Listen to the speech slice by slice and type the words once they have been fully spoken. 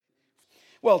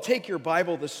Well, take your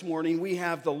Bible this morning. We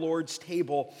have the Lord's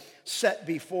table set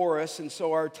before us, and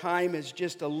so our time is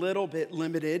just a little bit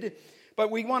limited.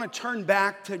 But we want to turn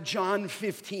back to John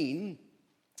 15.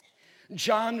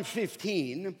 John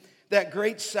 15, that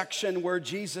great section where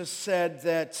Jesus said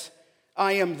that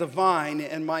I am the vine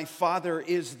and my Father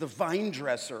is the vine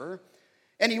dresser.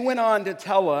 And he went on to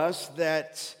tell us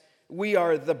that we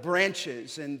are the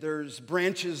branches, and there's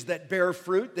branches that bear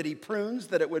fruit that he prunes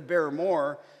that it would bear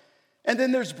more. And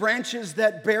then there's branches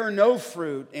that bear no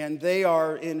fruit, and they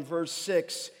are, in verse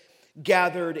 6,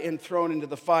 gathered and thrown into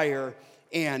the fire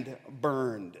and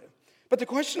burned. But the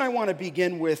question I want to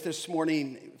begin with this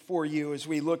morning for you as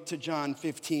we look to John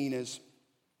 15 is,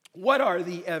 what are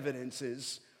the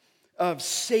evidences of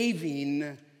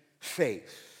saving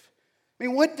faith? I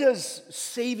mean, what does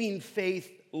saving faith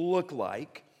look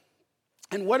like?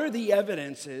 And what are the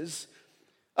evidences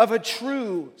of a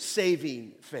true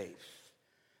saving faith?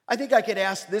 I think I could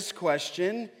ask this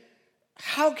question: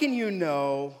 how can you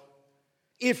know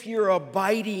if you're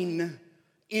abiding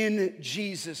in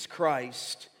Jesus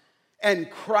Christ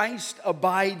and Christ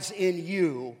abides in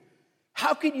you?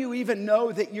 How can you even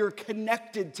know that you're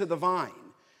connected to the vine?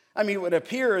 I mean, it would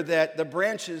appear that the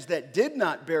branches that did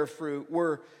not bear fruit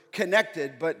were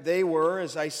connected, but they were,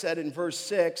 as I said in verse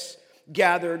 6,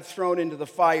 gathered, thrown into the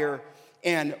fire,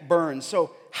 and burned.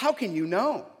 So how can you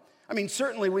know? I mean,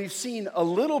 certainly we've seen a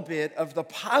little bit of the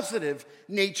positive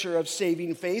nature of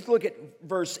saving faith. Look at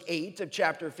verse 8 of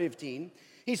chapter 15.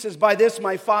 He says, "By this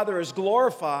my Father is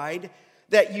glorified,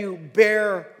 that you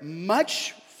bear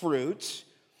much fruit,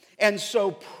 and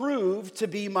so prove to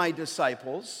be my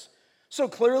disciples." So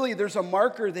clearly there's a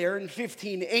marker there in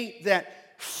 15:8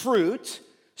 that fruit,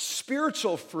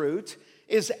 spiritual fruit,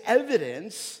 is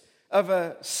evidence of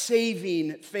a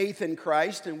saving faith in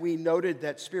Christ. And we noted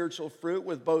that spiritual fruit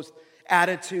with both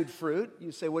attitude fruit.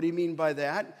 You say, what do you mean by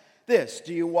that? This: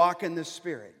 do you walk in the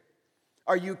Spirit?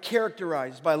 Are you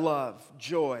characterized by love,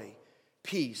 joy,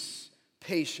 peace,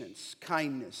 patience,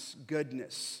 kindness,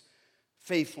 goodness,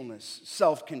 faithfulness,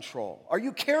 self-control? Are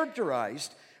you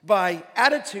characterized by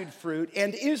attitude fruit?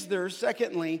 And is there,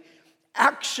 secondly,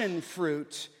 action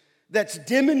fruit that's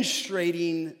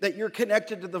demonstrating that you're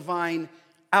connected to the vine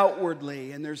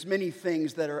outwardly? And there's many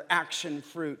things that are action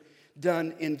fruit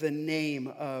done in the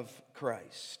name of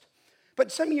Christ.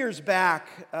 But some years back,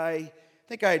 I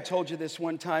think I had told you this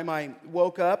one time, I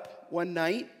woke up one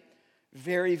night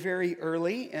very, very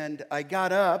early, and I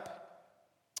got up,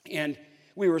 and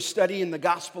we were studying the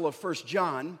Gospel of 1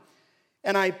 John,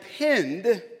 and I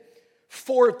pinned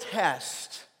 4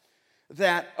 tests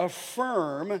that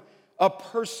affirm a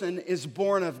person is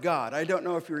born of God. I don't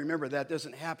know if you remember that.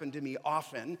 Doesn't happen to me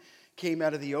often. Came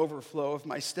out of the overflow of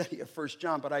my study of 1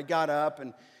 John. But I got up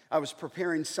and I was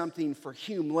preparing something for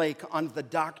Hume Lake on the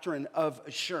doctrine of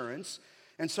assurance.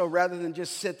 And so rather than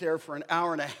just sit there for an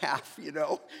hour and a half,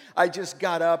 I just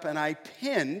got up and I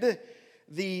pinned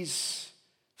these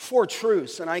 4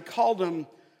 truths. And I called them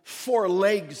 4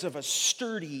 legs of a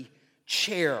sturdy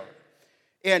chair.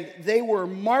 And they were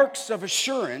marks of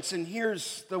assurance, and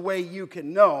here's the way you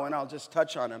can know, and I'll just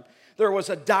touch on them. There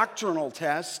was a doctrinal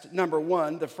test, number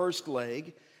 1, the first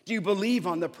leg. Do you believe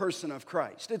on the person of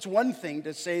Christ? It's one thing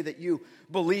to say that you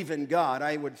believe in God.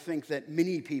 I would think that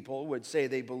many people would say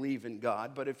they believe in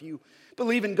God, but if you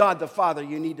believe in God the Father,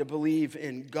 you need to believe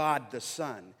in God the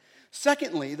Son.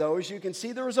 Secondly, though, as you can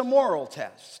see, there was a moral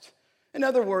test. In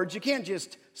other words, you can't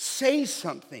just say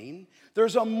something.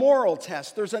 There's a moral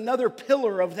test. There's another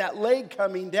pillar of that leg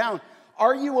coming down.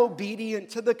 Are you obedient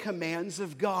to the commands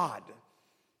of God?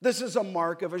 This is a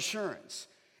mark of assurance.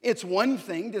 It's one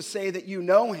thing to say that you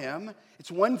know Him.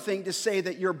 It's one thing to say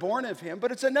that you're born of Him,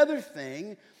 but it's another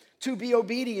thing to be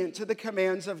obedient to the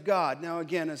commands of God. Now,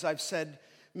 again, as I've said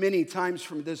many times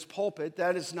from this pulpit,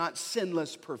 that is not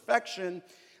sinless perfection.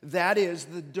 That is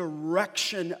the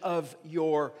direction of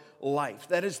your life.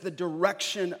 That is the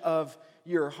direction of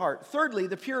your heart. Thirdly,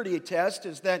 the purity test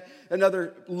is that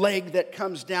another leg that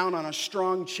comes down on a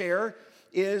strong chair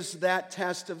is that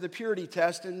test of the purity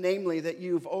test, and namely that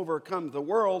you've overcome the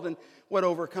world. And what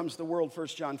overcomes the world, 1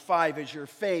 John 5, is your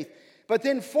faith. But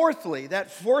then fourthly, that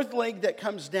 4th leg that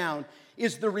comes down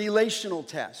is the relational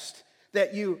test,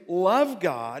 that you love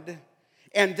God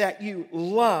and that you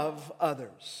love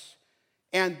others.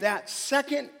 And that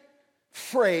second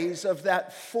phrase of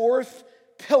that 4th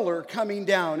pillar coming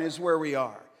down is where we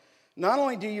are. Not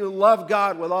only do you love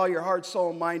God with all your heart,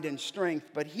 soul, mind, and strength,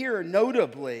 but here,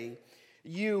 notably,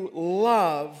 you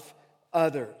love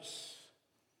others.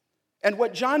 And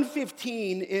what John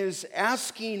 15 is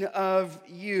asking of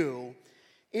you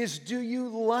is, do you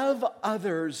love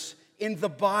others in the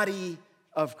body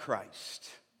of Christ?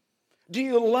 Do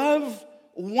you love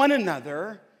one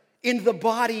another in the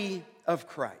body of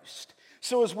Christ?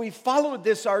 So as we followed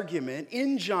this argument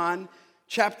in John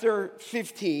chapter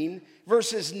 15,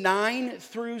 verses 9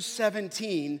 through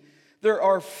 17, there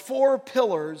are 4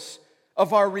 pillars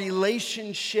of our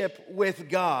relationship with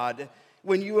God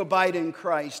when you abide in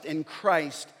Christ and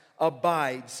Christ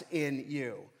abides in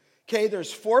you. Okay,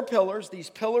 there's 4 pillars. These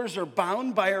pillars are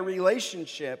bound by a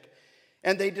relationship,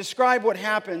 and they describe what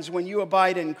happens when you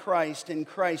abide in Christ and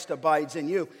Christ abides in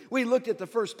you. We looked at the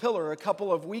first pillar a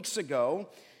couple of weeks ago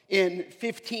in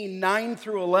 15, 9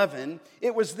 through 11.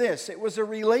 It was this. It was a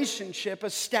relationship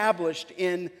established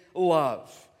in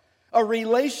love. A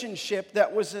relationship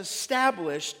that was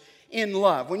established in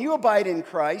love. When you abide in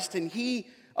Christ and He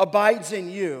abides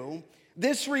in you,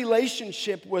 this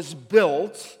relationship was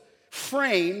built,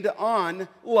 framed on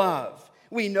love.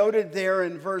 We noted there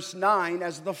in verse 9,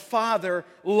 as the Father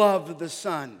loved the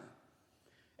Son.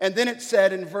 And then it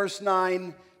said in verse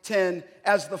 9, 10,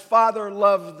 as the Father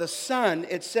loved the Son,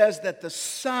 it says that the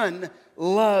Son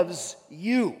loves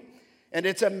you. And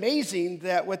it's amazing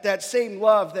that with that same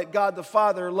love that God the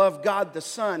Father loved God the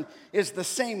Son is the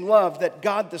same love that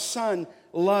God the Son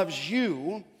loves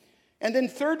you. And then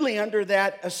thirdly, under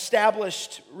that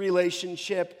established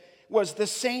relationship was the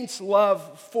saints'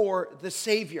 love for the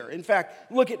Savior. In fact,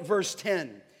 look at verse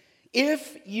 10.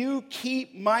 If you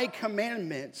keep my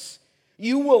commandments,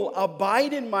 you will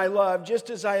abide in my love, just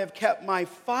as I have kept my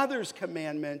Father's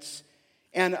commandments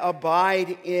and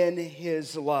abide in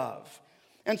his love.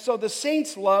 And so the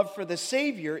saints' love for the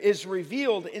Savior is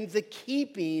revealed in the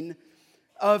keeping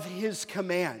of his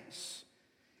commands.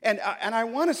 And I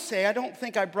want to say, I don't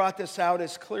think I brought this out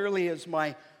as clearly as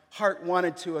my heart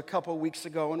wanted to a couple weeks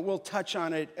ago, and we'll touch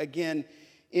on it again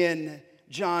in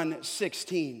John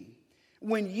 16.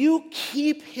 When you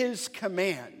keep his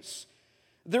commands,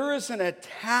 there is an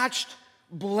attached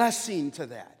blessing to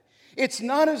that. It's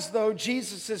not as though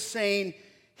Jesus is saying,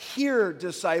 here,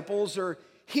 disciples, or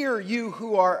here, you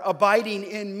who are abiding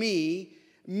in me,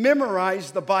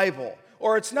 memorize the Bible.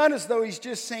 Or it's not as though he's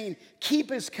just saying, keep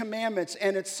his commandments,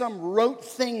 and it's some rote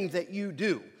thing that you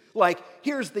do. Like,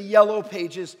 here's the yellow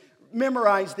pages,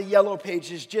 memorize the yellow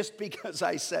pages just because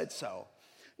I said so.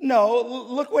 No,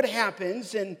 look what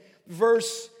happens in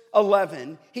verse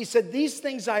 11. He said, these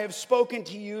things I have spoken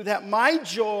to you, that my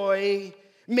joy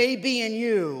may be in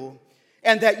you,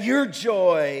 and that your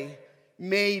joy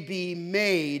may be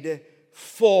made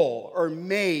full or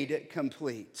made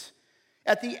complete.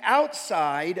 At the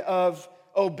outside of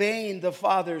obeying the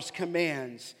Father's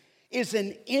commands is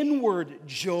an inward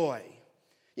joy.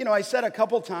 You know, I said a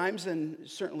couple times, and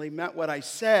certainly meant what I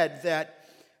said, that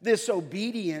this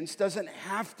obedience doesn't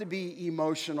have to be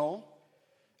emotional.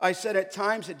 I said at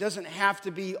times it doesn't have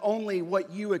to be only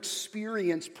what you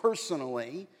experience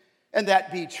personally, and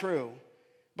that be true.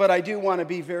 But I do want to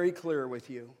be very clear with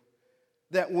you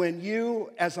that when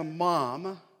you as a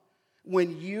mom,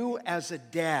 when you as a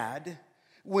dad,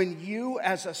 when you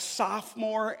as a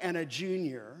sophomore and a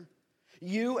junior,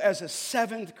 you as a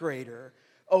 7th grader,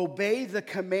 obey the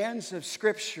commands of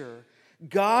Scripture,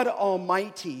 God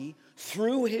Almighty,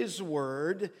 through His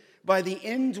Word, by the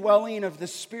indwelling of the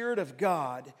Spirit of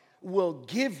God, will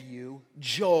give you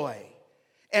joy.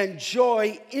 And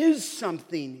joy is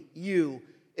something you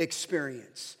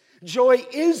experience. Joy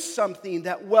is something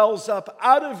that wells up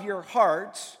out of your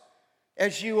heart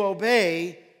as you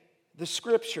obey the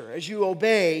Scripture, as you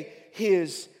obey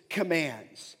His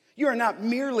commands. You are not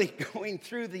merely going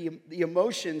through the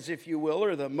emotions, if you will,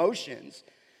 or the motions.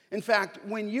 In fact,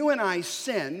 when you and I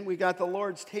sin, we got the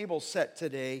Lord's table set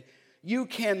today, you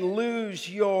can lose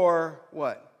your,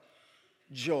 what?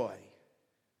 Joy.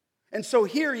 And so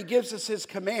here he gives us his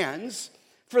commands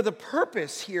for the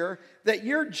purpose here that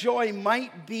your joy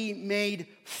might be made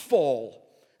full.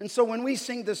 And so when we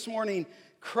sing this morning,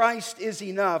 Christ is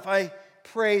enough, I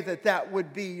pray that that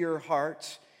would be your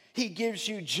heart. He gives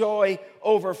you joy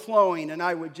overflowing. And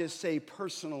I would just say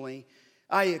personally,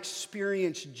 I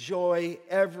experience joy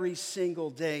every single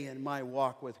day in my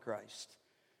walk with Christ.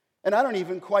 And I don't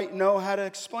even quite know how to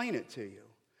explain it to you,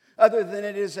 other than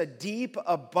it is a deep,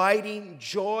 abiding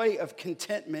joy of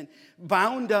contentment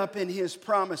bound up in His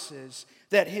promises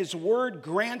that His Word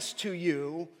grants to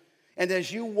you. And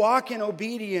as you walk in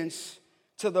obedience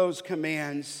to those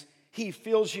commands, He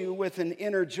fills you with an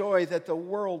inner joy that the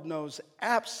world knows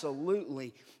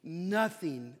absolutely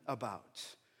nothing about.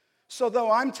 So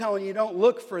though I'm telling you, don't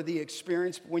look for the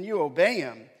experience, but when you obey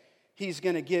Him, He's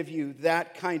going to give you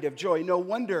that kind of joy. No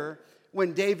wonder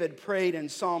when David prayed in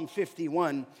Psalm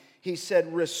 51, he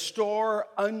said, restore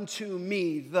unto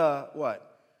me the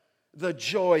what? the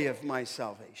joy of my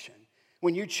salvation.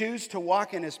 When you choose to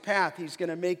walk in his path, he's going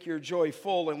to make your joy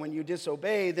full. And when you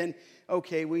disobey, then,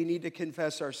 okay, we need to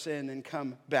confess our sin and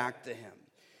come back to him.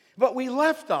 But we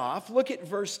left off, look at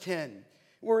verse 10,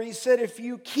 where he said, if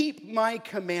you keep my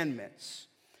commandments.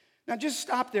 Now just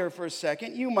stop there for a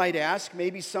second. You might ask,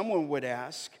 maybe someone would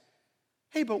ask,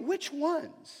 hey, but which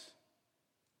ones?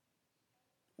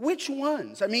 Which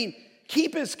ones? I mean,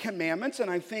 keep his commandments,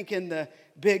 and I think in the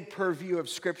big purview of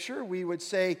Scripture, we would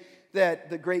say that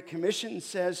the Great Commission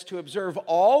says to observe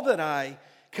all that I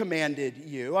commanded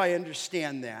you. I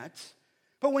understand that.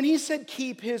 But when he said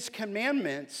keep his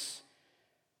commandments,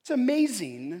 it's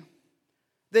amazing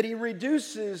that he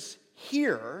reduces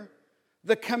here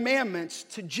the commandments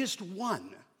to just one.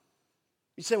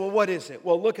 You say, well, what is it?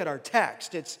 Well, look at our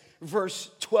text. It's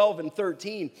verse 12 and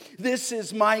 13. This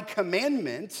is my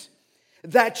commandment,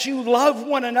 that you love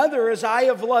one another as I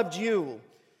have loved you.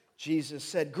 Jesus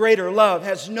said, greater love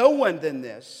has no one than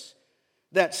this,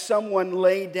 that someone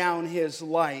lay down his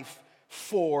life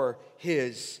for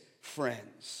his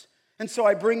friends. And so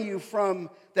I bring you from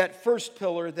that first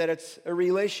pillar, that it's a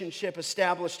relationship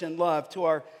established in love, to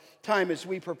our time as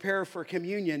we prepare for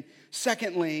communion.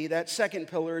 Secondly, that second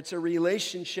pillar, it's a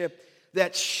relationship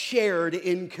that's shared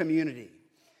in community.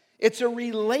 It's a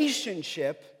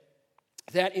relationship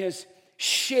that is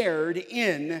shared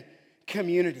in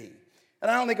community. And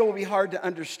I don't think it will be hard to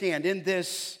understand. In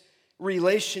this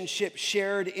relationship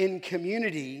shared in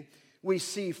community, we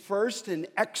see first an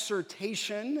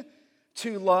exhortation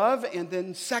to love, and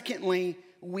then secondly,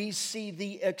 we see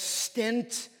the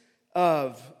extent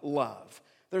of love.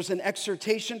 There's an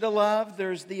exhortation to love,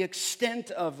 there's the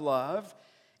extent of love,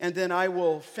 and then I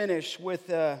will finish with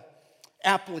an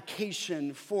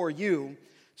application for you.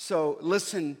 So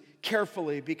listen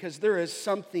carefully, because there is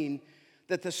something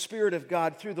that the Spirit of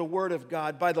God, through the Word of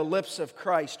God, by the lips of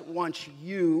Christ, wants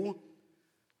you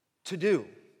to do.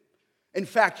 In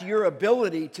fact, your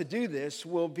ability to do this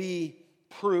will be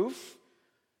proof.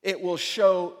 It will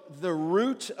show the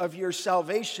root of your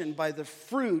salvation by the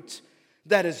fruit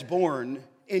that is born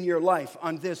in your life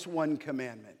on this one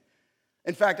commandment.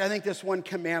 In fact, I think this one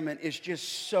commandment is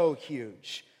just so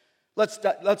huge.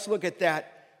 Let's look at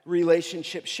that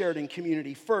relationship shared in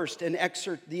community first,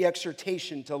 the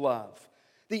exhortation to love.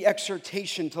 The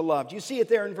exhortation to love. Do you see it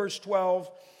there in verse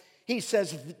 12? He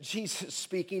says, Jesus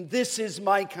speaking, this is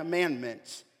my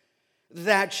commandment,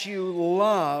 that you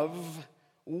love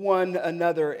one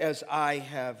another as I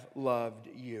have loved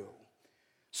you.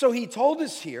 So he told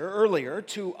us here earlier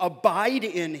to abide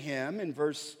in him in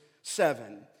verse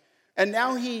 7. And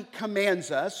now he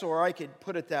commands us, or I could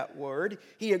put it that word,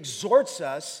 he exhorts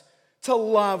us to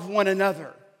love one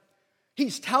another.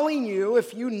 He's telling you,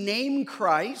 if you name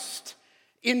Christ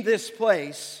in this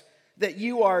place, that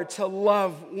you are to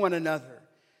love one another.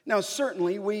 Now,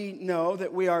 certainly we know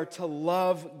that we are to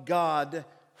love God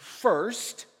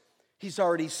first. He's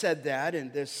already said that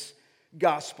in this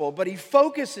gospel, but he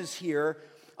focuses here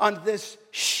on this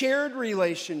shared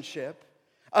relationship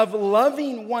of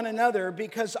loving one another,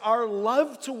 because our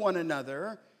love to one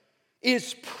another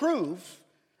is proof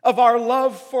of our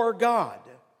love for God.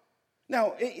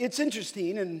 Now, it's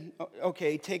interesting, and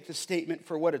okay, take the statement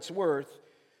for what it's worth.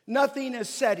 Nothing is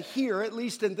said here, at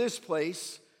least in this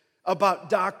place, about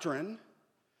doctrine.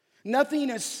 Nothing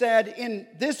is said in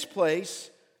this place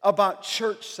about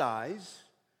church size.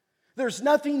 There's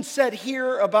nothing said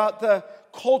here about the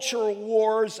cultural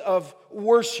wars of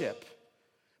worship.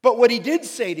 But what he did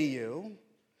say to you,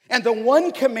 and the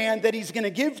one command that he's going to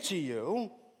give to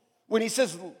you, when he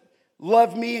says,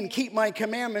 love me and keep my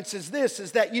commandments, is this,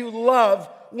 is that you love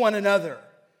one another.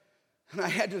 And I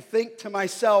had to think to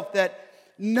myself that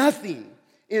nothing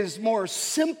is more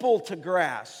simple to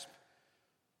grasp,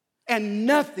 and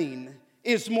nothing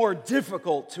is more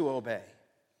difficult to obey.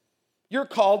 You're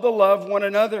called to love one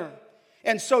another.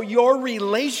 And so your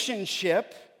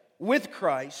relationship with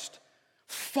Christ,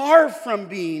 far from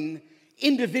being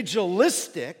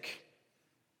individualistic,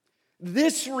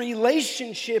 this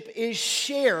relationship is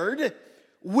shared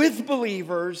with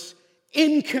believers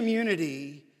in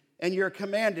community, and you're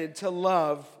commanded to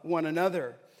love one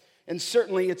another. And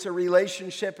certainly it's a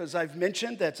relationship, as I've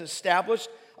mentioned, that's established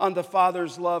on the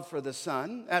Father's love for the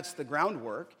Son. That's the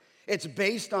groundwork. It's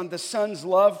based on the Son's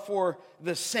love for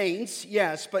the saints,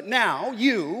 yes, but now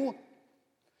you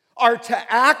are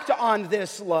to act on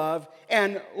this love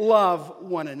and love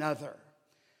one another.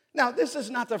 Now, this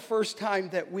is not the first time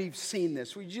that we've seen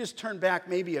this. We just turn back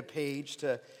maybe a page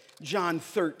to John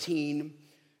 13.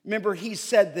 Remember, he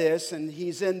said this, and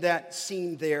he's in that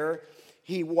scene there.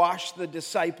 He washed the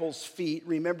disciples' feet.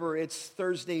 Remember, it's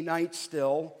Thursday night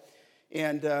still.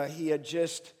 and he had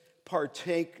just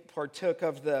partook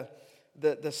of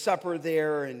the supper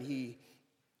there, and he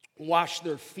washed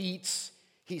their feet.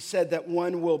 He said that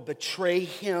one will betray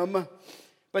him.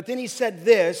 But then he said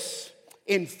this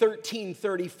in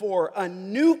 13:34, a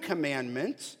new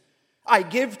commandment I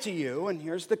give to you, and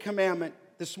here's the commandment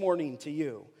this morning to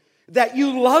you, that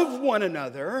you love one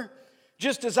another,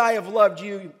 just as I have loved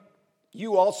you,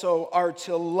 you also are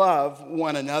to love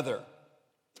one another.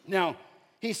 Now,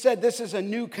 he said this is a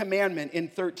new commandment in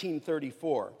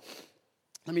 13:34.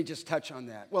 Let me just touch on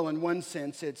that. Well, in one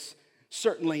sense, it's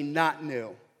certainly not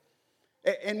new.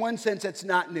 In one sense, it's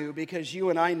not new because you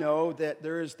and I know that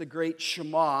there is the great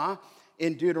Shema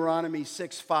in Deuteronomy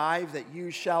 6:5 that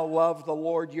you shall love the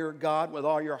Lord your God with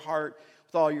all your heart,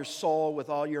 with all your soul, with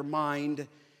all your mind.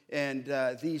 And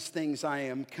these things I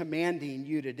am commanding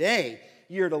you today.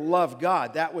 You're to love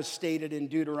God. That was stated in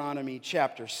Deuteronomy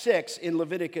chapter 6. In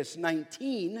Leviticus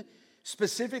 19,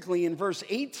 specifically in verse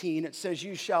 18, it says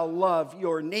you shall love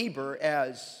your neighbor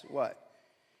as what?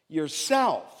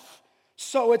 Yourself.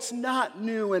 So it's not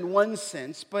new in one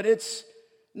sense, but it's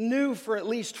new for at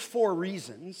least 4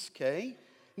 reasons, okay?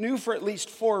 New for at least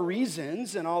 4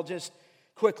 reasons, and I'll just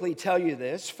quickly tell you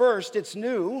this. First, it's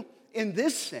new in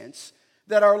this sense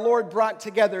that our Lord brought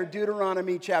together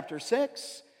Deuteronomy chapter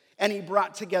 6, and he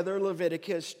brought together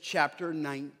Leviticus chapter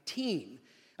 19.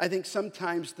 I think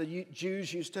sometimes the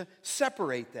Jews used to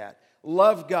separate that.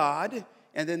 Love God,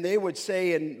 and then they would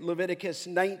say in Leviticus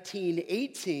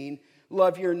 19:18,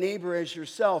 love your neighbor as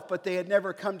yourself, but they had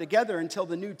never come together until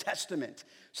the New Testament.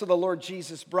 So the Lord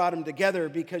Jesus brought them together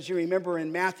because you remember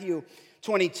in Matthew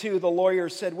 22, the lawyer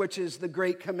said, which is the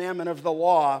great commandment of the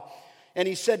law? And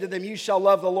he said to them, you shall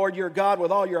love the Lord your God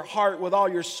with all your heart, with all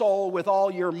your soul, with all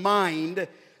your mind.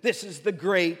 This is the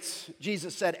great,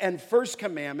 Jesus said, and first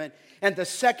commandment. And the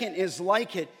second is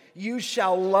like it. You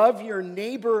shall love your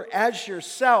neighbor as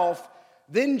yourself.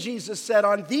 Then Jesus said,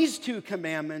 on these 2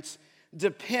 commandments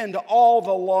depend all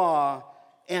the law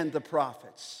and the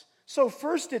prophets. So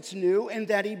first it's new in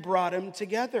that he brought them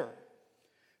together.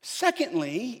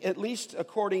 Secondly, at least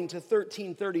according to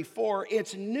 13:34,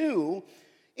 it's new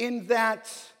in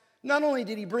that not only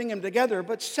did he bring them together,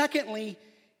 but secondly,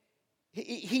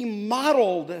 he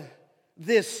modeled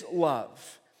this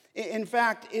love. In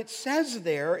fact, it says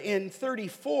there in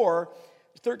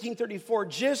 13:34,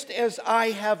 just as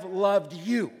I have loved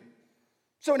you.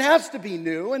 So it has to be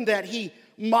new in that he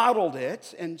modeled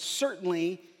it, and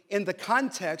certainly in the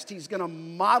context, he's going to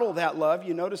model that love.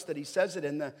 You notice that he says it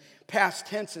in the past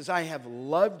tense as I have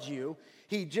loved you.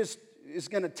 He just is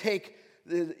going to take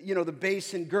the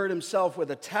base and gird himself with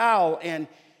a towel, and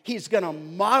he's going to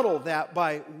model that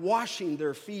by washing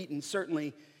their feet. And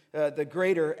certainly the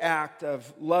greater act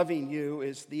of loving you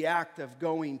is the act of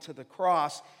going to the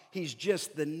cross. He's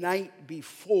just the night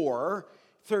before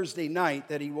Thursday night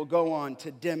that he will go on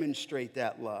to demonstrate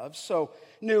that love. So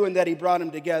new in that he brought them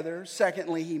together.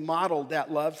 Secondly, he modeled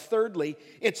that love. Thirdly,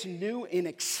 it's new in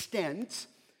extent.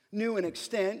 New in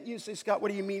extent. You say, Scott,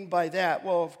 what do you mean by that?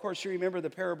 Well, of course, you remember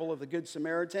the parable of the Good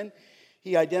Samaritan.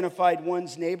 He identified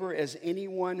one's neighbor as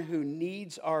anyone who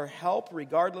needs our help,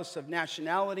 regardless of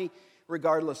nationality,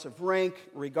 regardless of rank,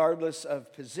 regardless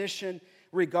of position,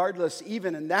 regardless,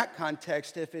 even in that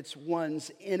context, if it's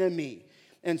one's enemy.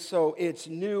 And so it's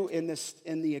new in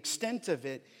the extent of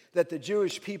it that the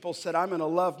Jewish people said, I'm going to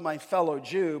love my fellow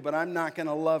Jew, but I'm not going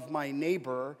to love my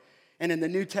neighbor. And in the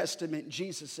New Testament,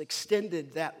 Jesus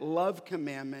extended that love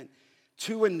commandment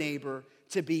to a neighbor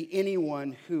to be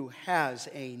anyone who has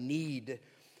a need.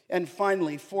 And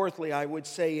finally, fourthly, I would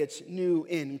say it's new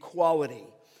in quality.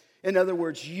 In other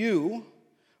words, you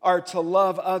are to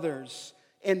love others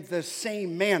in the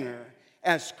same manner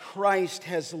as Christ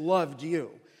has loved you.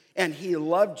 And he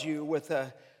loved you with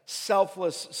a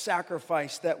selfless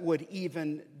sacrifice that would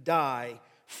even die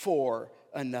for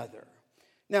another.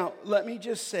 Now, let me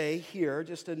just say here,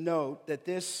 just a note, that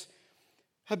this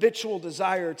habitual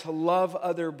desire to love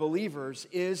other believers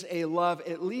is a love,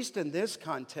 at least in this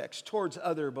context, towards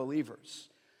other believers.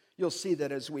 You'll see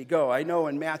that as we go. I know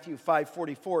in Matthew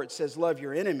 5:44 it says, love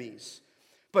your enemies.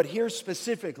 But here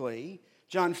specifically,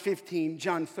 John 15,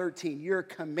 John 13, you're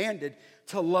commanded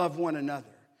to love one another.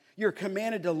 You're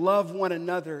commanded to love one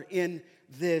another in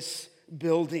this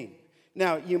building.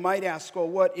 Now, you might ask, well,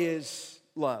 what is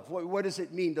love? What does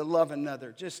it mean to love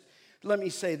another? Just let me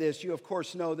say this. You, of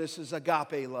course, know this is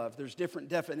agape love. There's different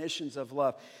definitions of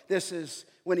love. This is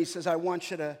when he says, I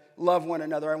want you to love one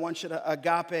another. I want you to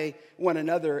agape one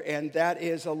another. And that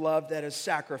is a love that is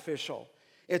sacrificial.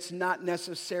 It's not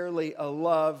necessarily a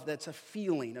love that's a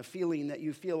feeling that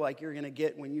you feel like you're going to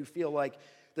get when you feel like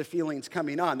the feelings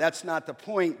coming on. That's not the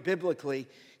point biblically.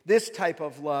 This type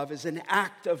of love is an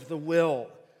act of the will.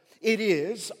 It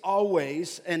is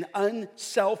always an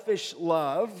unselfish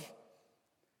love,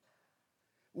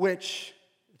 which,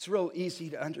 it's real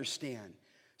easy to understand,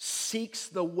 seeks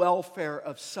the welfare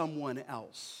of someone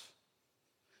else.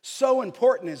 So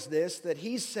important is this that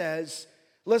he says,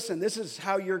 listen, this is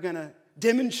how you're going to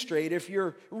demonstrate if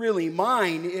you're really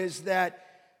mine, is that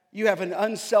you have an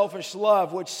unselfish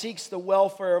love which seeks the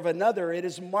welfare of another. It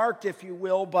is marked, if you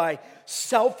will, by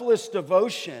selfless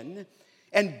devotion,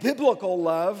 and biblical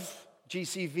love,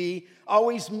 GCV,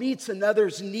 always meets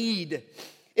another's need.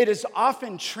 It is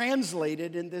often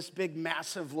translated in this big,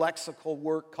 massive lexical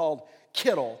work called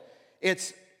Kittel.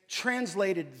 It's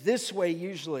translated this way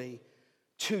usually,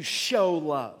 to show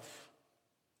love.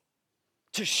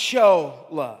 To show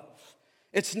love.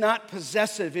 It's not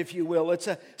possessive, if you will. It's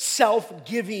a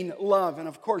self-giving love. And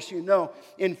of course, you know,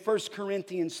 in 1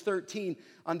 Corinthians 13,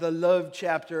 on the love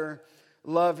chapter,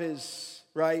 love is,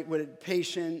 right,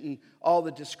 patient and all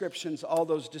the descriptions, all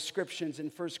those descriptions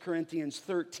in 1 Corinthians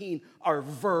 13 are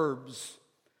verbs.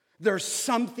 There's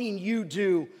something you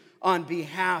do on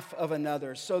behalf of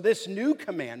another. So this new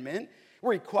commandment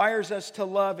requires us to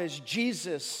love as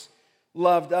Jesus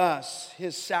loved us.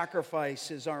 His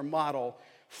sacrifice is our model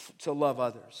to love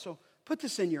others. So put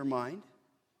this in your mind.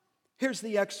 Here's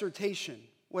the exhortation.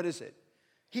 What is it?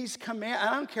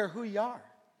 I don't care who you are.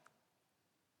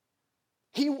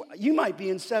 You might be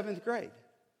in 7th grade.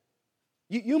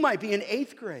 You might be in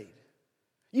 8th grade.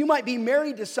 You might be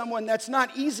married to someone that's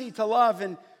not easy to love,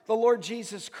 and the Lord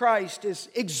Jesus Christ is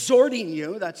exhorting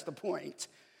you, that's the point,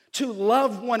 to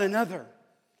love one another,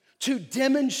 to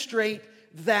demonstrate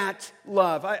that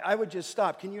love. I would just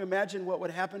stop. Can you imagine what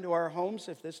would happen to our homes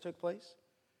if this took place?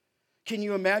 Can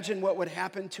you imagine what would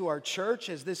happen to our church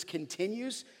as this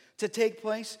continues to take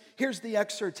place? Here's the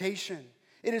exhortation.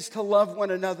 It is to love one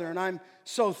another, and I'm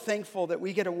so thankful that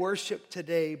we get to worship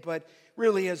today, but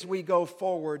really as we go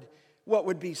forward, what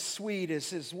would be sweet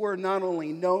is we're not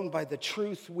only known by the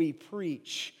truth we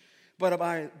preach, but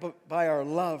by our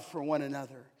love for one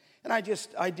another. And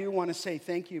I do want to say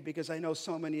thank you, because I know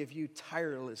so many of you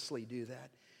tirelessly do that.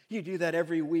 You do that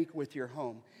every week with your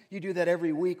home. You do that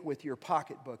every week with your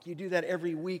pocketbook. You do that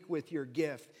every week with your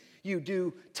gift. You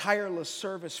do tireless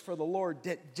service for the Lord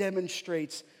that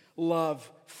demonstrates love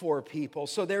for people.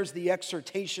 So there's the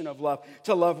exhortation of love,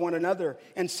 to love one another.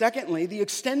 And secondly, the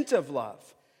extent of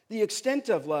love. The extent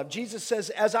of love. Jesus says,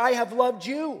 as I have loved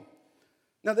you.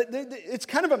 Now, it's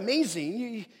kind of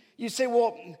amazing. You say,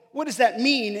 well, what does that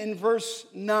mean in verse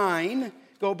 9?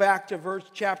 Go back to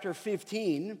chapter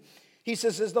 15. He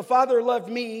says, as the Father loved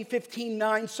me,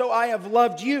 15:9, so I have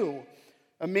loved you.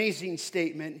 Amazing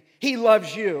statement. He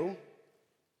loves you.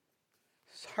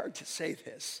 It's hard to say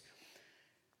this.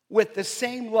 With the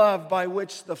same love by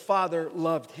which the Father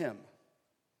loved him.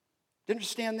 Do you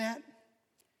understand that?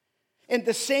 And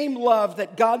the same love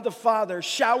that God the Father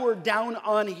showered down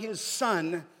on his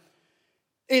Son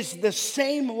is the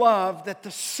same love that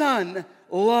the Son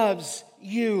loves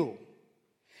you.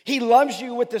 He loves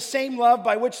you with the same love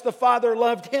by which the Father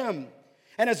loved him.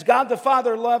 And as God the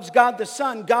Father loves God the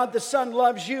Son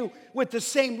loves you with the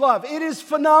same love. It is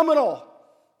phenomenal.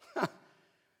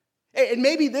 And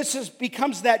maybe this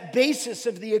becomes that basis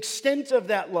of the extent of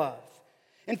that love.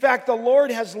 In fact, the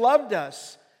Lord has loved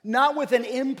us not with an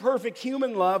imperfect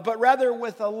human love, but rather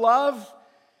with a love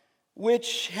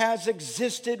which has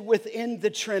existed within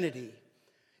the Trinity.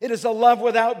 It is a love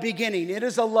without beginning. It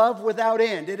is a love without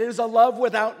end. It is a love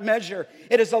without measure.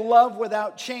 It is a love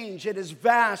without change. It is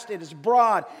vast. It is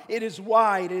broad. It is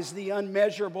wide. It is the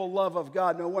unmeasurable love of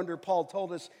God. No wonder Paul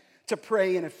told us to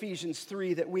pray in Ephesians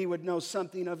 3 that we would know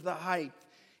something of the height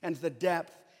and the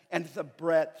depth and the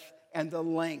breadth and the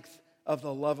length of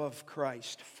the love of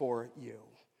Christ for you.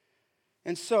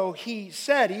 And so he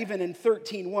said, even in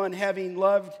 13:1, having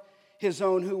loved his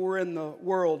own who were in the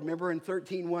world. Remember in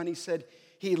 13:1, he said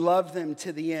he loved them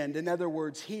to the end. In other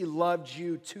words, he loved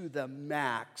you to the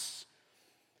max.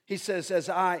 He says,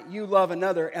 you love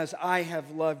another as I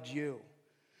have loved you.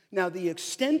 Now, the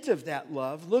extent of that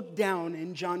love, look down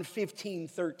in John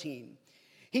 15:13.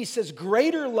 He says,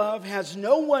 greater love has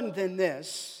no one than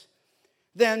this,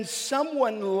 than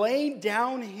someone laid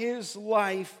down his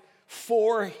life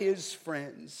for his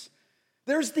friends.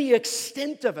 There's the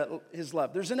extent of his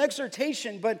love. There's an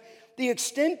exhortation, but the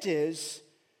extent is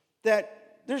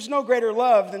that there's no greater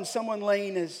love than someone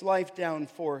laying his life down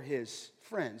for his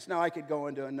friends. Now, I could go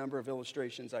into a number of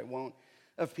illustrations, I won't,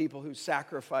 of people who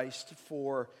sacrificed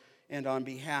for and on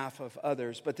behalf of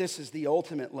others. But this is the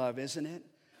ultimate love, isn't it?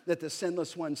 That the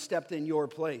sinless one stepped in your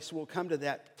place. We'll come to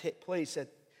that place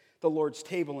the Lord's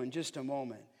table in just a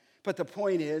moment. But the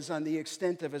point is, on the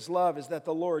extent of his love, is that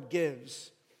the Lord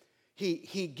gives.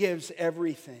 He gives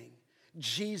everything.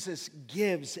 Jesus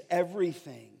gives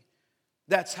everything.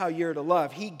 That's how you're to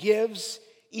love. He gives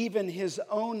even his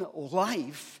own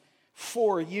life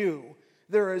for you.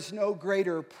 There is no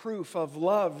greater proof of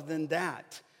love than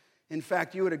that. In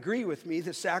fact, you would agree with me,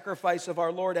 the sacrifice of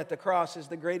our Lord at the cross is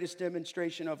the greatest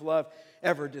demonstration of love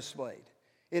ever displayed.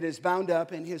 It is bound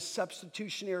up in his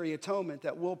substitutionary atonement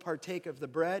that we'll partake of the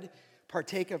bread,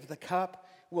 partake of the cup,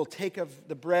 we'll take of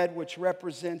the bread which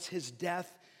represents his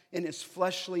death in his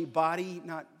fleshly body,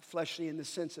 not fleshly in the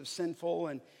sense of sinful,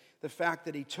 and the fact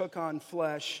that he took on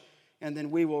flesh, and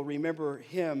then we will remember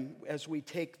him as we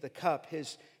take the cup,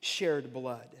 his shared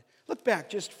blood. Look back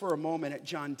just for a moment at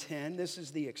John 10. This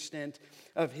is the extent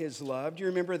of his love. Do you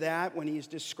remember that when he's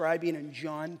describing in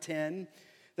John 10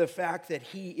 the fact that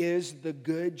he is the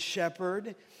good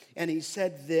shepherd? And he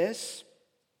said this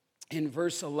in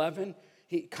verse 11,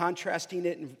 contrasting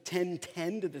it in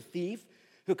 10:10 to the thief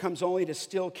who comes only to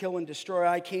steal, kill, and destroy.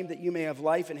 I came that you may have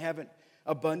life and have it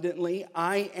abundantly.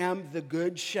 I am the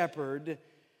good shepherd,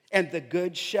 and the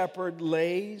good shepherd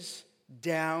lays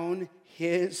down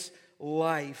his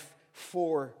life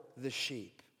for the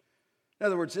sheep. In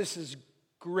other words, this is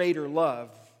greater love.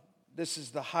 This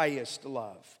is the highest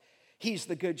love. He's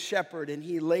the good shepherd, and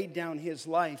he laid down his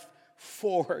life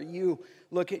for you.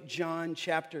 Look at John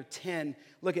chapter 10.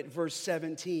 Look at verse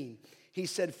 17. He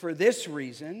said, for this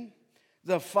reason,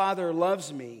 the Father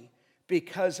loves me,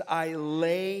 because I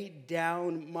lay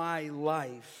down my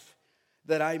life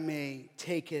that I may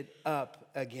take it up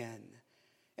again.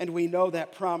 And we know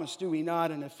that promise, do we not,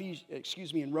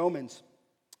 in Romans,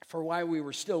 for while we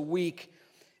were still weak,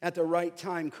 at the right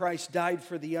time Christ died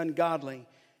for the ungodly,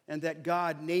 and that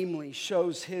God, namely,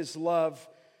 shows his love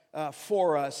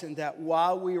for us, and that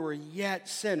while we were yet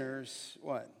sinners,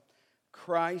 what?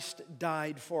 Christ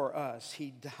died for us.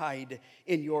 He died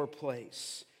in your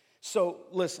place. So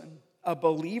listen, a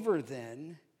believer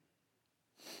then,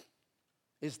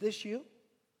 is this you?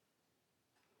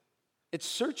 It's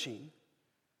searching,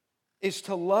 is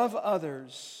to love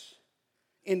others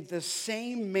in the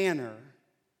same manner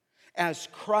as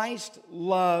Christ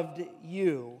loved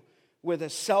you, with a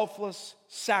selfless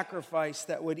sacrifice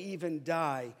that would even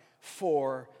die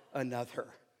for another.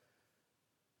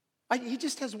 He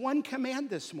just has one command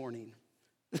this morning,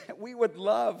 that we would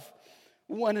love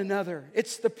one another.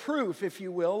 It's the proof, if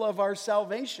you will, of our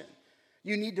salvation.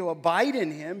 You need to abide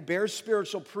in him, bear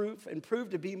spiritual proof, and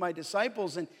prove to be my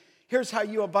disciples. And here's how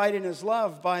you abide in his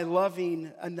love, by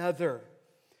loving another.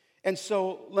 And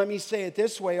so let me say it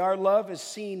this way. Our love is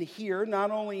seen here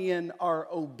not only in our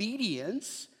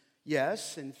obedience,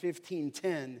 yes, in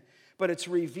 15:10, but it's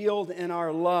revealed in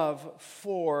our love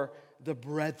for the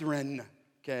brethren,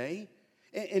 okay?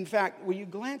 In fact, will you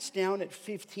glance down at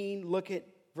 15, look at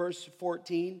verse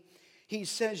 14. He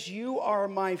says, you are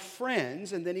my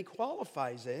friends, and then he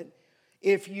qualifies it,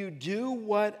 if you do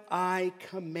what I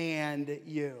command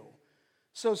you.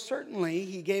 So certainly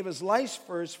he gave his life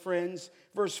for his friends.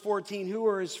 Verse 14, who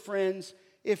are his friends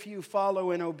if you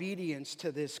follow in obedience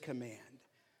to this command?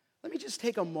 Let me just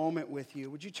take a moment with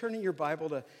you. Would you turn in your Bible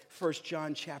to 1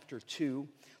 John chapter 2?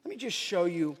 Let me just show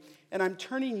you, and I'm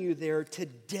turning you there to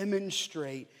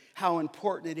demonstrate how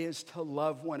important it is to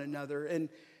love one another. And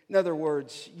in other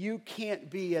words, you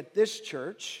can't be at this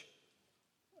church,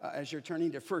 as you're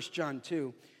turning to 1 John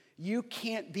 2, you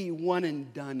can't be one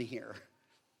and done here.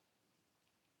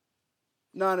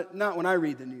 Not when I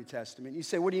read the New Testament. You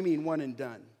say, what do you mean one and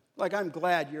done? Like, I'm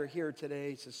glad you're here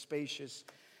today. It's a spacious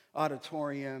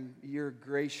auditorium. You're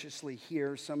graciously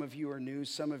here. Some of you are new.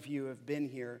 Some of you have been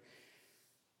here.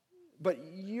 But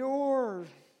your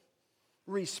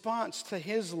response to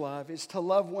his love is to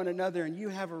love one another, and you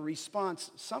have a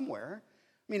response somewhere.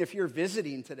 I mean, if you're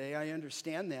visiting today, I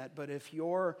understand that. But if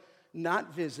you're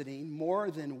not visiting, more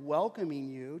than welcoming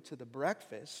you to the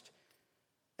breakfast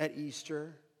at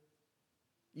Easter,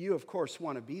 you, of course,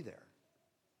 want to be there,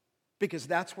 because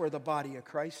that's where the body of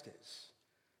Christ is.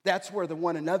 That's where the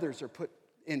one another's are put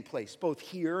in place, both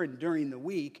here and during the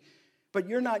week. But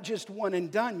you're not just one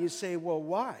and done. You say, well,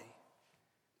 why?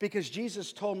 Because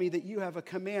Jesus told me that you have a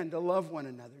command to love one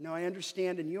another. Now, I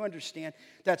understand, and you understand,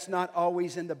 that's not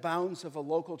always in the bounds of a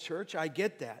local church. I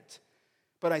get that.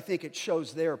 But I think it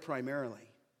shows there primarily.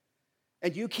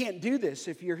 And you can't do this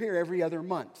if you're here every other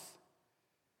month.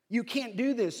 You can't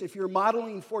do this if you're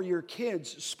modeling for your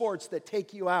kids sports that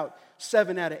take you out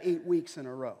 7 out of 8 weeks in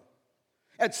a row.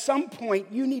 At some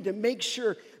point, you need to make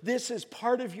sure this is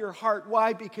part of your heart.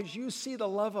 Why? Because you see the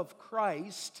love of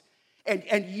Christ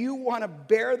And you want to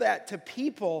bear that to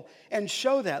people and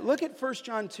show that. Look at 1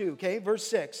 John 2, okay, verse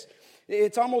 6.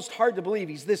 It's almost hard to believe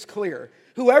he's this clear.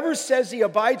 Whoever says he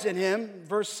abides in him,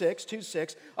 verse 6,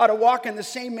 2:6, ought to walk in the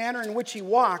same manner in which he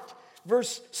walked.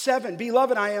 Verse 7,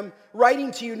 beloved, I am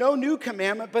writing to you no new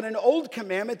commandment, but an old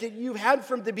commandment that you've had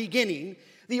from the beginning.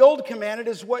 The old commandment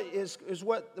is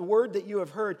what the word that you have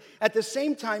heard. At the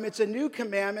same time, it's a new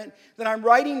commandment that I'm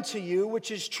writing to you,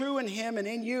 which is true in him and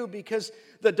in you, because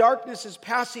the darkness is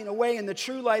passing away and the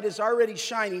true light is already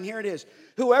shining. Here it is.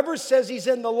 Whoever says he's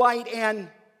in the light and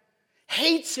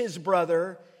hates his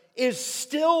brother is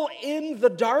still in the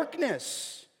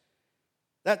darkness.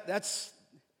 That's,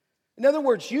 in other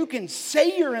words, you can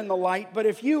say you're in the light, but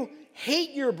if you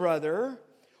hate your brother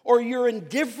or you're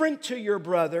indifferent to your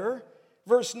brother,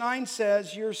 verse 9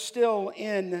 says you're still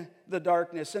in the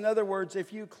darkness. In other words,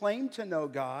 if you claim to know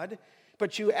God,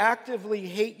 but you actively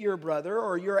hate your brother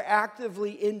or you're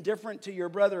actively indifferent to your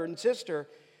brother and sister,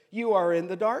 you are in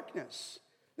the darkness.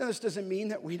 Now, this doesn't mean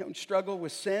that we don't struggle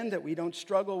with sin, that we don't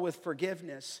struggle with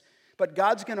forgiveness, but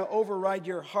God's going to override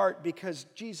your heart because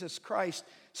Jesus Christ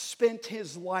spent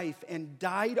his life and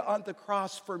died on the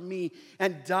cross for me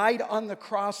and died on the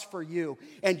cross for you.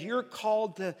 And you're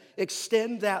called to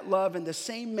extend that love in the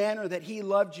same manner that he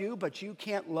loved you, but you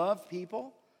can't love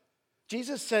people.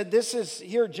 Jesus said this is,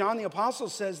 here John the Apostle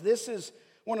says, this is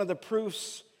one of the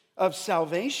proofs of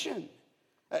salvation.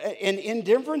 And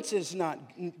indifference is not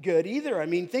good either. I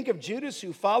mean, think of Judas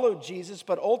who followed Jesus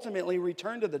but ultimately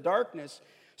returned to the darkness.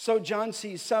 So John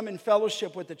sees some in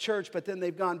fellowship with the church, but then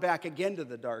they've gone back again to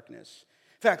the darkness.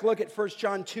 In fact, look at 1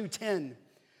 John 2:10.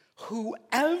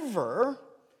 Whoever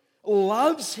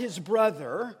loves his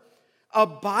brother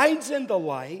abides in the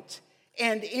light,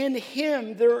 and in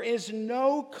him there is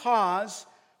no cause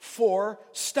for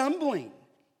stumbling.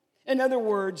 In other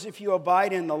words, if you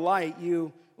abide in the light,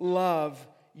 you love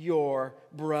your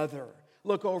brother.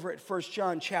 Look over at 1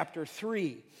 John chapter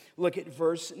 3. Look at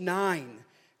verse 9.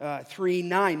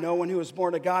 3:9. No one who is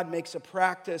born of God makes a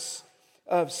practice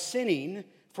of sinning,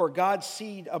 for God's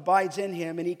seed abides in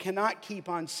him, and he cannot keep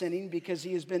on sinning because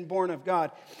he has been born of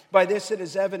God. By this it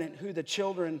is evident who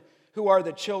are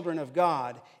the children of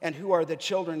God and who are the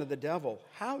children of the devil.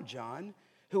 How, John?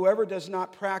 Whoever does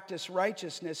not practice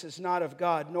righteousness is not of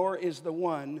God, nor is the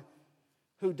one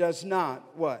who does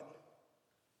not, what?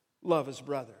 Love his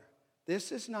brother.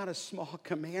 This is not a small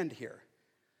command here.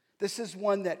 This is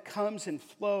one that comes and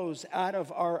flows out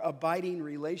of our abiding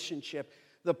relationship.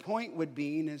 The point would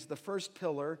be, is the first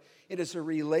pillar, it is a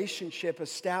relationship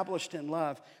established in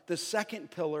love. The second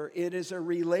pillar, it is a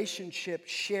relationship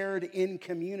shared in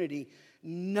community.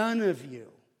 None of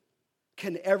you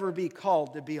can ever be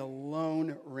called to be a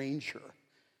lone ranger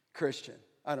Christian.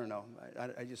 I don't know.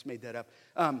 I just made that up.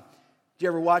 Did you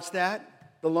ever watch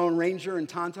that? The Lone Ranger in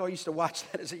Tonto? I used to watch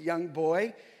that as a young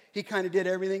boy. He kind of did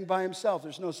everything by himself.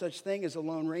 There's no such thing as a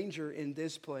lone ranger in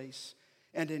this place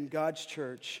and in God's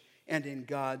church and in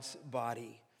God's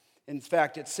body. In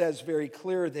fact, it says very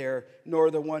clear there,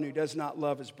 nor the one who does not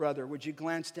love his brother. Would you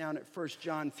glance down at 1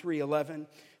 John 3:11?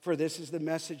 For this is the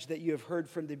message that you have heard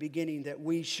from the beginning, that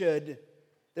we should,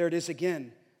 there it is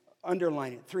again,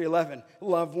 underline it, 3:11,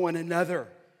 love one another.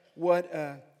 What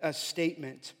a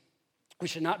statement. We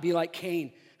should not be like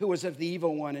Cain, who was of the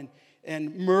evil one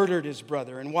and murdered his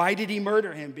brother. And why did he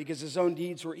murder him? Because his own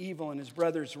deeds were evil and his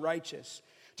brother's righteous.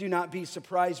 Do not be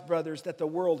surprised, brothers, that the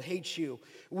world hates you.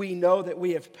 We know that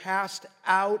we have passed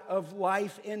out of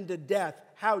life into death.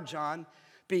 How, John?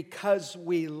 Because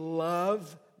we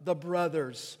love the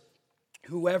brothers.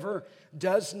 Whoever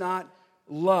does not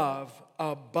love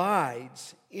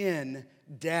abides in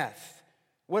death.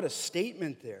 What a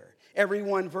statement there.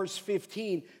 Everyone, verse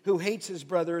 15, who hates his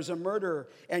brother is a murderer,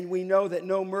 and we know that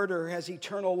no murderer has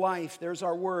eternal life. There's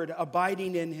our word,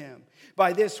 abiding in him.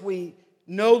 By this we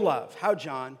know love. How,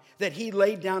 John? That he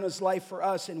laid down his life for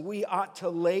us, and we ought to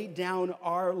lay down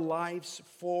our lives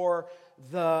for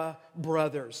the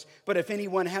brothers. But if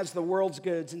anyone has the world's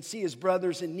goods and see his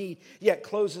brothers in need, yet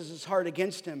closes his heart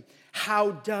against him,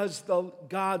 how does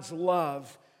God's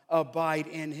love abide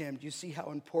in him? Do you see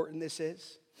how important this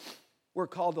is? We're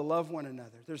called to love one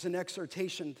another. There's an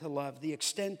exhortation to love. The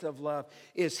extent of love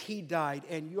is he died,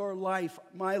 and your life,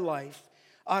 my life,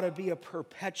 ought to be a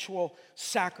perpetual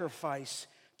sacrifice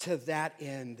to that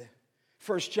end.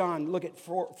 1 John, look at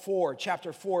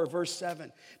chapter 4, verse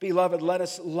 7. Beloved, let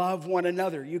us love one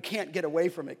another. You can't get away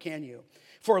from it, can you?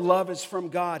 For love is from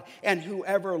God, and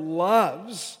whoever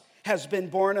loves has been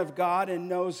born of God and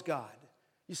knows God.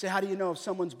 You say, how do you know if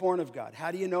someone's born of God?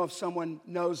 How do you know if someone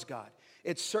knows God?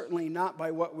 It's certainly not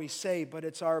by what we say, but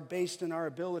it's based in our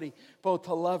ability both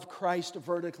to love Christ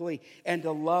vertically and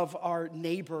to love our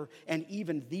neighbor and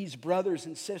even these brothers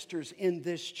and sisters in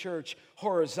this church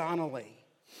horizontally.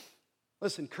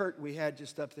 Listen, Kurt, we had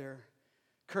just up there.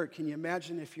 Kurt, can you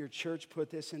imagine if your church put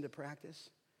this into practice?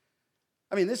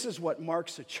 I mean, this is what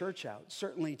marks a church out,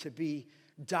 certainly to be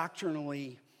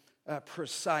doctrinally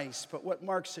precise, but what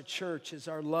marks a church is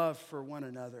our love for one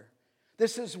another.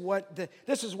 This is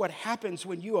what happens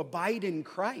when you abide in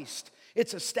Christ.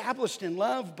 It's established in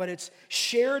love, but it's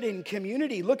shared in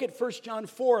community. Look at 1 John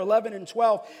 4:11 and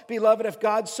 12. Beloved, if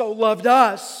God so loved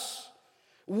us,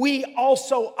 we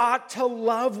also ought to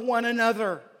love one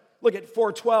another. Look at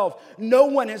 4:12. No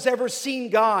one has ever seen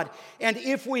God, and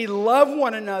if we love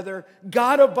one another,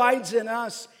 God abides in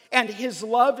us, and his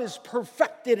love is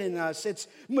perfected in us. It's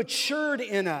matured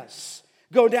in us.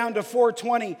 Go down to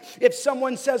 4:20. If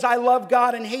someone says, I love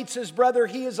God and hates his brother,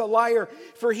 he is a liar.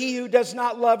 For he who does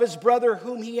not love his brother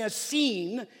whom he has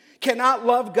seen cannot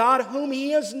love God whom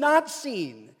he has not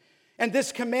seen. And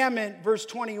this commandment, verse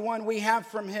 21, we have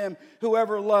from him,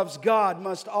 whoever loves God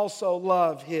must also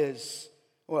love his,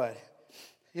 what?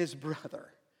 His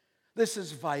brother. This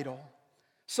is vital.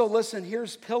 So listen,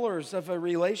 here's pillars of a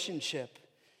relationship.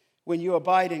 When you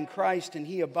abide in Christ and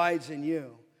he abides in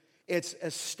you, it's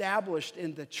established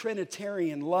in the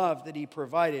Trinitarian love that he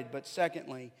provided. But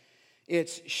secondly,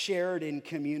 it's shared in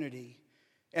community.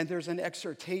 And there's an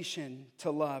exhortation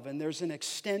to love, and there's an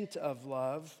extent of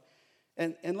love.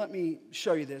 And let me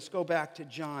show you this. Go back to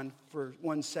John for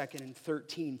 1 second in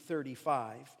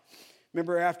 13:35.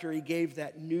 Remember, after he gave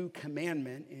that new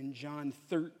commandment in John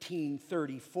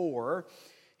 13:34,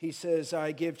 he says,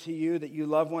 I give to you that you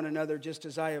love one another just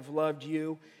as I have loved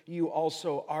you. You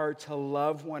also are to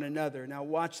love one another. Now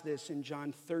watch this in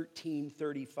John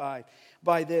 13:35.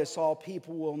 By this, all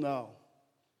people will know.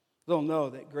 They'll know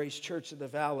that Grace Church of the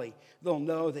Valley, they'll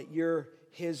know that you're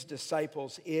his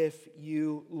disciples if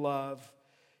you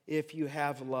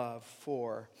have love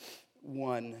for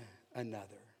one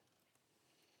another.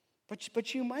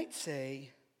 But you might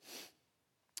say,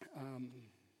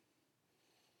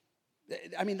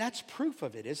 that's proof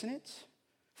of it, isn't it?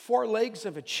 4 legs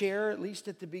of a chair, at least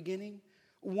at the beginning.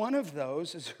 One of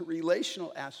those is a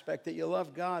relational aspect that you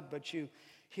love God, but you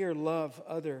here love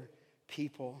other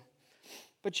people.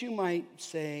 But you might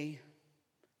say,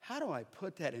 how do I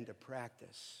put that into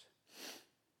practice?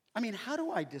 How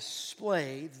do I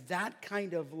display that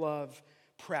kind of love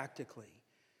practically?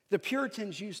 The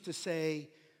Puritans used to say,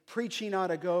 preaching ought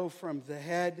to go from the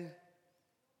head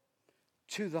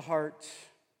to the heart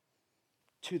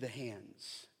to the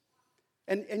hands.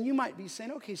 And you might be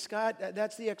saying, okay, Scott,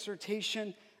 that's the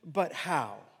exhortation, but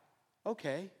how?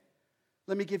 Okay,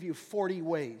 let me give you 40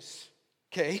 ways,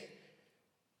 okay,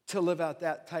 to live out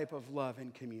that type of love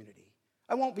in community.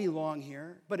 I won't be long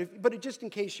here, but just in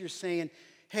case you're saying,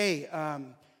 hey,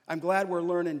 I'm glad we're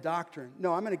learning doctrine.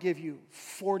 No, I'm going to give you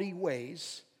 40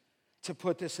 ways to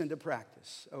put this into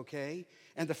practice, okay?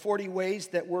 And the 40 ways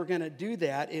that we're going to do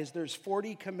that is there's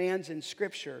 40 commands in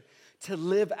Scripture to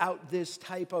live out this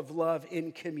type of love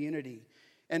in community.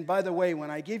 And by the way, when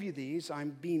I give you these,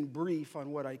 I'm being brief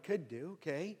on what I could do,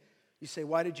 okay? You say,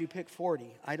 why did you pick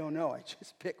 40? I don't know, I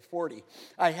just picked 40.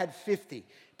 I had 50,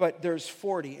 but there's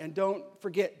 40. And don't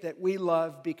forget that we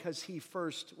love because he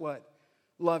first, what?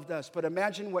 Loved us. But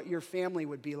imagine what your family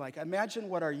would be like. Imagine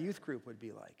what our youth group would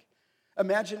be like.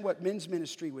 Imagine what men's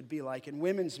ministry would be like and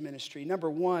women's ministry. Number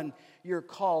 1, you're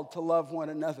called to love one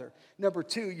another. Number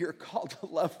 2, you're called to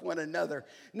love one another.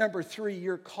 Number 3,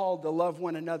 you're called to love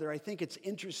one another. I think it's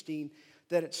interesting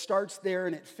that it starts there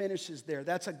and it finishes there.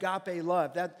 That's agape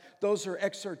love. Those are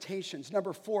exhortations.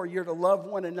 Number 4, you're to love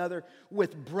one another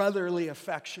with brotherly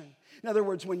affection. In other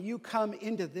words, when you come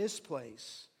into this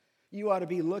place, you ought to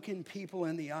be looking people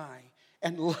in the eye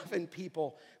and loving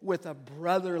people with a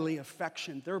brotherly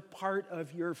affection. They're part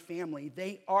of your family.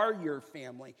 They are your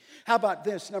family. How about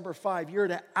this? Number 5, you're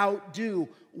to outdo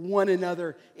one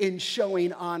another in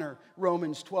showing honor.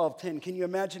 Romans 12:10. Can you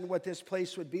imagine what this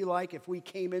place would be like if we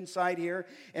came inside here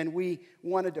and we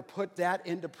wanted to put that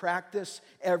into practice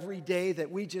every day, that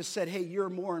we just said, hey, you're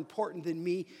more important than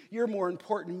me. You're more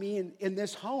important than me in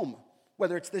this home,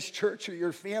 whether it's this church or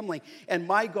your family. And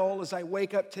my goal as I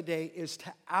wake up today is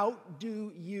to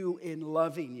outdo you in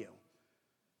loving you.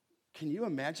 Can you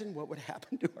imagine what would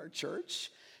happen to our church?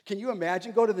 Can you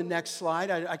imagine? Go to the next slide.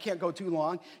 I can't go too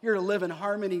long. You're to live in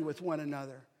harmony with one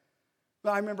another.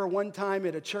 I remember one time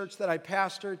at a church that I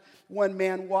pastored, one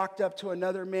man walked up to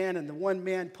another man, and the one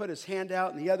man put his hand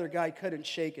out, and the other guy couldn't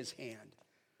shake his hand.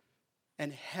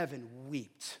 And heaven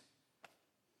wept.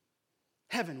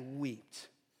 Heaven wept.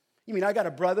 You mean I got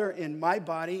a brother in my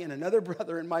body and another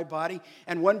brother in my body,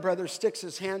 and one brother sticks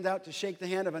his hand out to shake the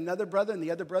hand of another brother, and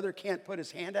the other brother can't put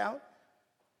his hand out?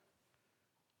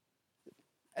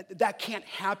 That can't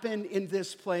happen in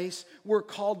this place. We're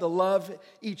called to love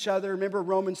each other. Remember,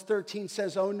 Romans 13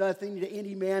 says, owe nothing to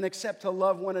any man except to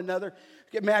love one another.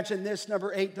 Imagine this,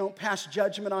 number 8, don't pass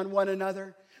judgment on one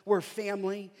another. We're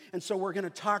family, and so we're going to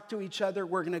talk to each other.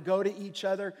 We're going to go to each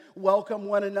other, welcome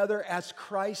one another as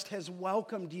Christ has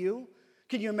welcomed you.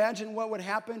 Can you imagine what would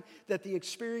happen? That the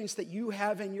experience that you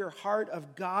have in your heart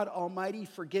of God Almighty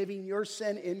forgiving your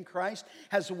sin in Christ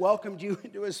has welcomed you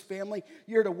into his family.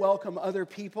 You're to welcome other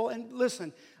people. And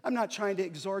listen, I'm not trying to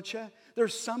exhort you.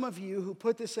 There's some of you who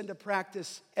put this into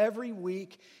practice every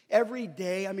week, every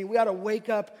day. I mean, we ought to wake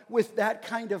up with that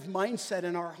kind of mindset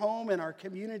in our home, in our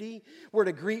community. We're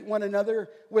to greet one another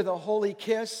with a holy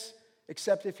kiss.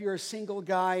 Except if you're a single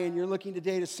guy and you're looking to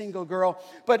date a single girl.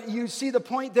 But you see the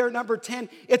point there, number 10.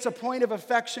 It's a point of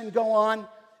affection. Go on.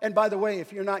 And by the way,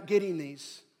 if you're not getting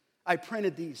these, I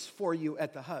printed these for you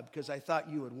at the hub because I thought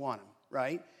you would want them,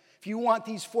 right? If you want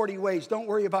these 40 ways, don't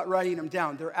worry about writing them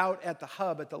down. They're out at the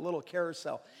hub at the little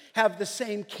carousel. Have the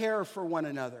same care for one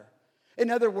another. In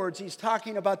other words, he's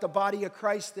talking about the body of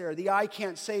Christ there. The eye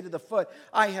can't say to the foot,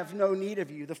 I have no need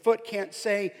of you. The foot can't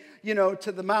say,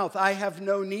 to the mouth, I have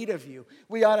no need of you.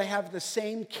 We ought to have the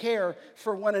same care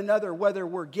for one another, whether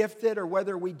we're gifted or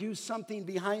whether we do something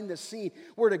behind the scene.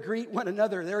 We're to greet one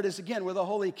another. There it is again with a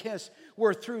holy kiss.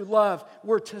 We're through love.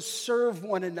 We're to serve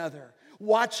one another.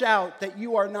 Watch out that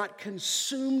you are not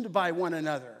consumed by one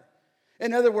another.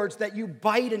 In other words, that you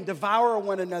bite and devour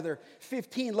one another.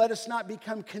 15, let us not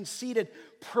become conceited,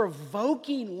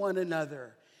 provoking one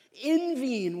another,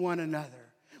 envying one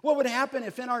another. What would happen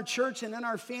if in our church and in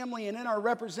our family and in our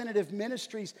representative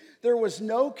ministries, there was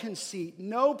no conceit,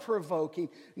 no provoking,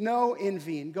 no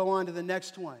envying? Go on to the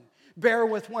next one. Bear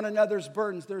with one another's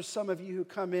burdens. There's some of you who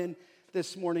come in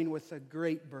this morning with a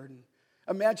great burden.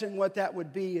 Imagine what that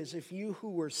would be as if you who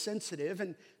were sensitive,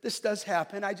 and this does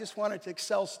happen, I just wanted to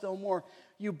excel still more,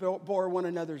 you bore one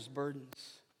another's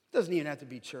burdens. It doesn't even have to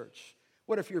be church.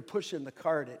 What if you're pushing the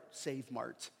cart at Save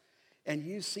Mart and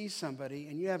you see somebody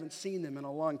and you haven't seen them in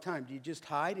a long time? Do you just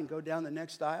hide and go down the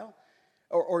next aisle?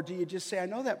 Or do you just say, I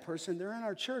know that person, they're in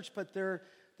our church, but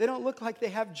they don't look like they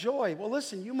have joy. Well,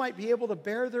 listen, you might be able to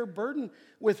bear their burden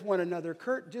with one another.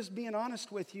 Kurt, just being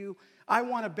honest with you, I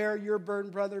want to bear your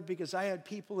burden, brother, because I had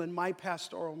people in my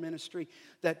pastoral ministry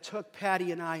that took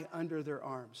Patty and I under their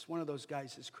arms. One of those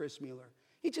guys is Chris Mueller.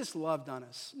 He just loved on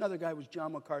us. Another guy was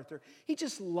John MacArthur. He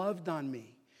just loved on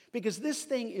me because this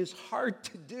thing is hard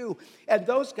to do. And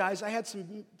those guys, I had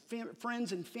some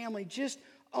friends and family just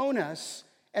own us.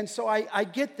 And so I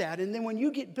get that. And then when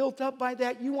you get built up by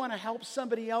that, you want to help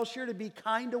somebody else. You're to be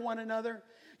kind to one another.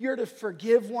 You're to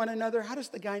forgive one another. How does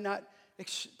the guy not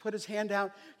put his hand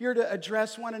out? You're to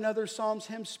address one another, psalms,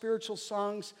 hymns, spiritual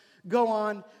songs. Go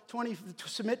on,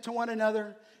 submit to one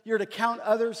another. You're to count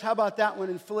others. How about that one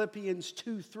in Philippians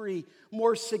 2:3?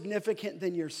 More significant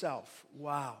than yourself.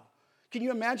 Wow. Can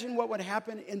you imagine what would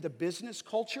happen in the business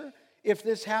culture if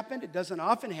this happened? It doesn't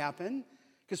often happen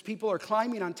because people are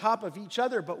climbing on top of each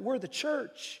other, but we're the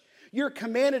church. You're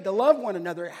commanded to love one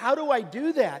another. How do I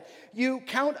do that? You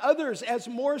count others as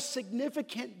more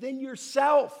significant than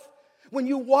yourself. When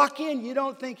you walk in, you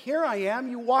don't think, here I am.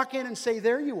 You walk in and say,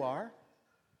 there you are.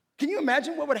 Can you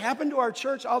imagine what would happen to our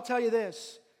church? I'll tell you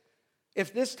this.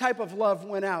 If this type of love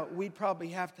went out, we'd probably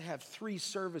have to have 3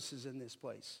 services in this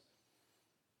place.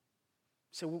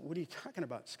 So what are you talking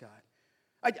about, Scott?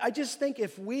 I just think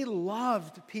if we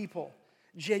loved people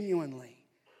genuinely,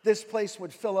 this place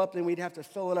would fill up, and we'd have to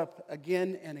fill it up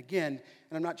again and again.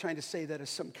 And I'm not trying to say that as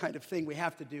some kind of thing we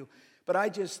have to do, but I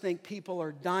just think people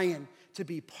are dying to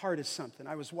be part of something.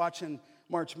 I was watching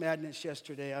March Madness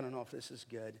yesterday. I don't know if this is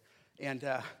good, and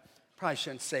probably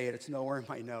shouldn't say it. It's nowhere in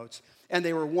my notes. And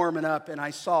they were warming up, and I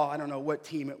saw, I don't know what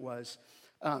team it was.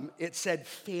 It said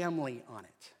family on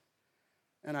it.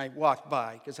 And I walked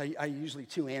by, because I usually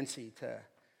too antsy to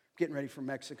getting ready for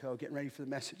Mexico, getting ready for the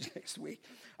message next week.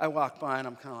 I walk by and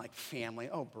I'm kind of like, family,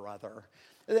 oh brother.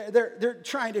 They're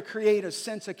trying to create a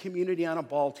sense of community on a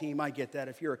ball team. I get that.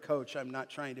 If you're a coach, I'm not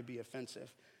trying to be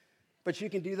offensive. But you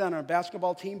can do that on a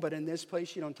basketball team, but in this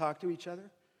place you don't talk to each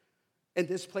other. In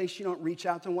this place you don't reach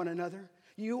out to one another.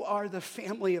 You are the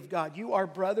family of God. You are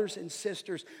brothers and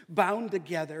sisters bound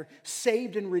together,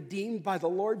 saved and redeemed by the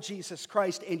Lord Jesus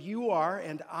Christ. And you are,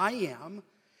 and I am,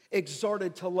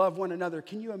 exhorted to love one another.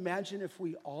 Can you imagine if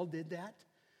we all did that?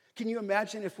 Can you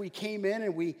imagine if we came in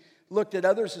and we looked at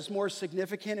others as more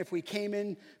significant? If we came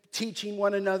in teaching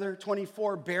one another.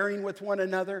 24, bearing with one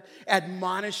another,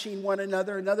 admonishing one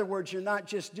another. In other words, you're not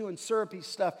just doing syrupy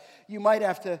stuff. You might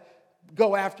have to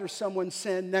go after someone's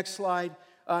sin. Next slide.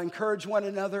 Encourage one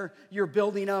another. You're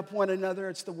building up one another.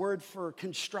 It's the word for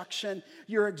construction.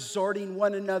 You're exhorting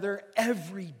one another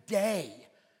every day.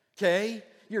 Okay?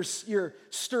 You're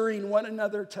stirring one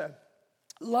another to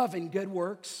love and good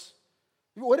works.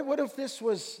 What if this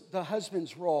was the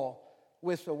husband's role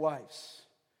with the wives?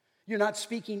 You're not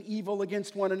speaking evil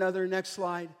against one another. Next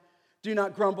slide. Do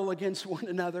not grumble against one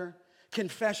another.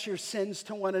 Confess your sins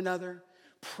to one another.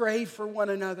 Pray for one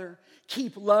another.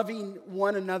 Keep loving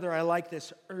one another. I like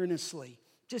this, earnestly.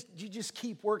 You just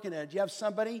keep working at it. You have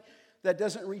somebody that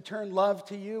doesn't return love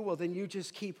to you, well, then you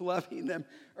just keep loving them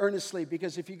earnestly.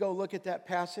 Because if you go look at that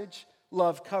passage,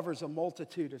 love covers a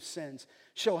multitude of sins.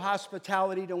 Show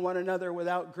hospitality to one another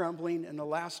without grumbling. And the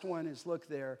last one is, look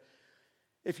there.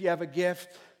 If you have a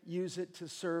gift, use it to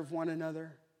serve one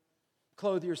another.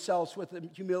 Clothe yourselves with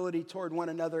humility toward one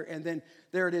another. And then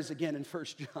there it is again in 1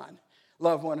 John.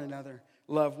 Love one another,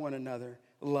 love one another,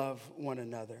 love one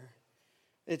another.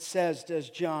 It says,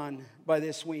 does John, by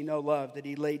this we know love, that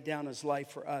he laid down his life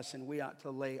for us, and we ought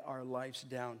to lay our lives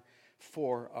down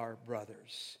for our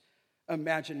brothers.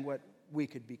 Imagine what we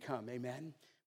could become, amen?